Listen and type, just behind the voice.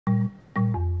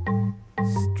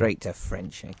straight to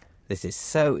Frenching. This is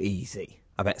so easy.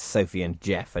 I bet Sophie and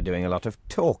Jeff are doing a lot of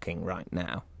talking right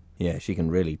now. Yeah, she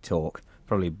can really talk.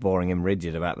 Probably boring him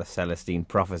rigid about the Celestine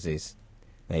prophecies.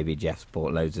 Maybe Jeff's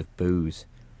bought loads of booze.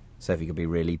 Sophie could be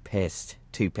really pissed.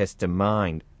 Too pissed to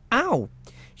mind. Ow!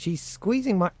 She's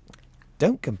squeezing my...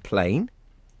 Don't complain.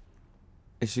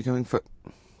 Is she going for...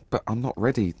 But I'm not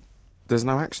ready. There's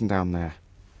no action down there.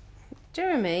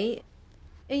 Jeremy,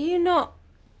 are you not...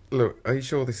 Look, are you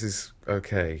sure this is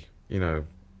okay? You know,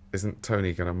 isn't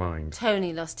Tony going to mind?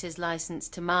 Tony lost his licence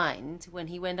to mind when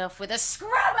he went off with a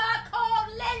scrubber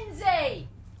called Lindsay!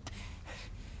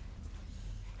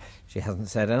 She hasn't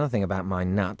said anything about my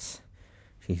nuts.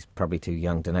 She's probably too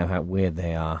young to know how weird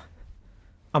they are.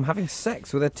 I'm having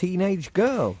sex with a teenage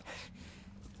girl.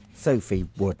 Sophie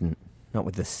wouldn't. Not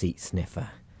with the seat sniffer.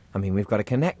 I mean, we've got a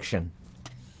connection.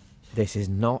 This is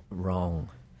not wrong.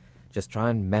 Just try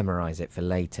and memorise it for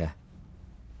later.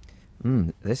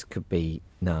 This could be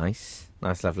nice.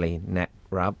 Nice, lovely neck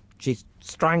rub. She's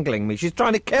strangling me. She's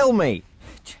trying to kill me.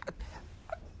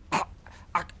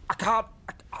 I can't.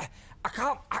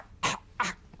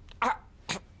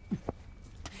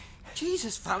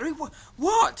 Jesus, Valerie,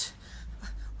 what?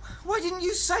 Why didn't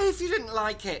you say if you didn't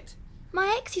like it?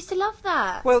 My ex used to love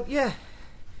that. Well, yeah.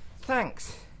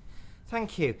 Thanks.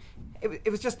 Thank you. It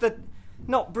was just the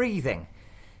not breathing.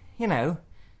 You know.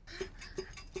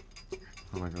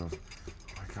 Oh my god.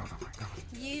 Oh my god, oh my god.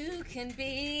 You can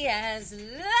be as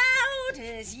loud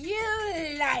as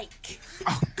you like.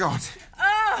 Oh god.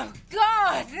 Oh,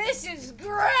 God, this is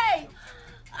great.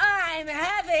 I'm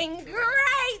having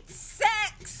great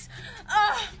sex.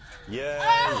 Oh,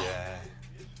 Yeah.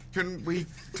 Can we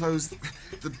close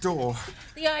the door?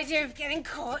 the idea of getting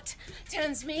caught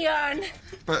turns me on.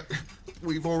 But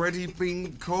we've already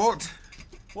been caught.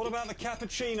 What about the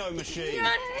cappuccino machine? You're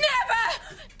never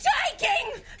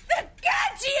taking the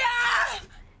Gatia!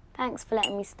 Thanks for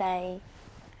letting me stay.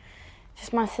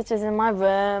 Just my sister's in my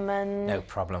room and... No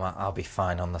problem. I'll be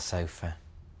fine on the sofa.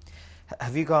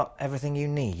 Have you got everything you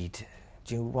need?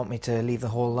 Do you want me to leave the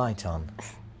hall light on?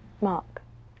 Mark.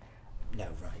 No,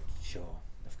 right. Sure.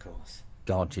 Of course.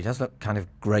 God, she does look kind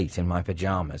of great in my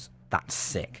pyjamas. That's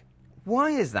sick.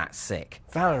 Why is that sick?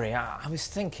 Valerie, I was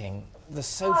thinking the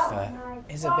sofa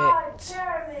is a bit...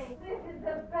 Jeremy, this is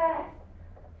the best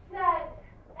sex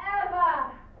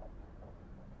ever!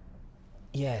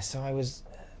 Yeah, so I was...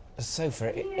 The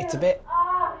sofa, it's a bit...